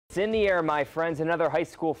It's in the air, my friends. Another high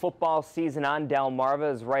school football season on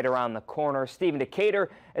Delmarva is right around the corner. Decatur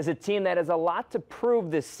is a team that has a lot to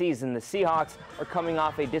prove this season. The Seahawks are coming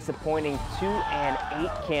off a disappointing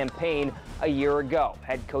 2-8 campaign a year ago.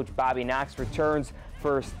 Head coach Bobby Knox returns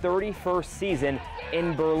for his 31st season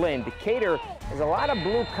in Berlin. Decatur has a lot of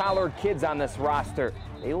blue-collar kids on this roster.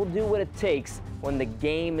 They will do what it takes when the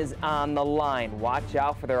game is on the line. Watch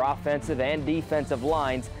out for their offensive and defensive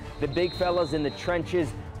lines. The big fellas in the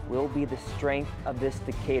trenches will be the strength of this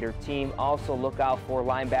Decatur team. Also look out for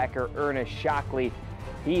linebacker Ernest Shockley.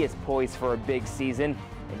 He is poised for a big season,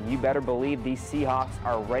 and you better believe these Seahawks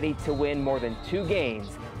are ready to win more than 2 games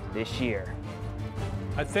this year.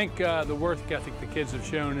 I think the work ethic the kids have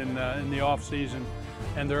shown in the off-season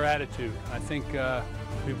and their attitude. I think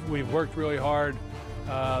we've worked really hard.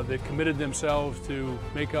 They've committed themselves to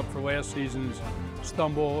make up for last season's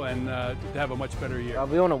stumble and to have a much better year.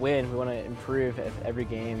 We want to win. We want to improve every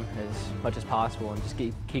game as much as possible and just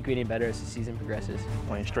keep getting better as the season progresses.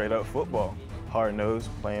 Playing straight up football, hard-nosed,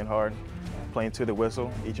 playing hard, playing to the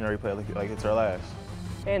whistle, each and every play like it's our last.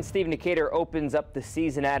 And Decatur opens up the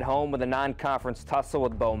season at home with a non-conference tussle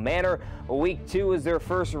with Bow Manor. Week 2 is their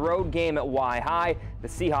first road game at Y-High. The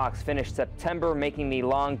Seahawks finished September, making the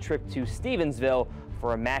long trip to Stevensville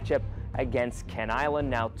for a matchup against Kent Island.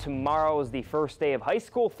 Now tomorrow is the first day of high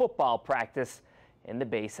school football practice in the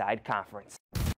Bayside Conference.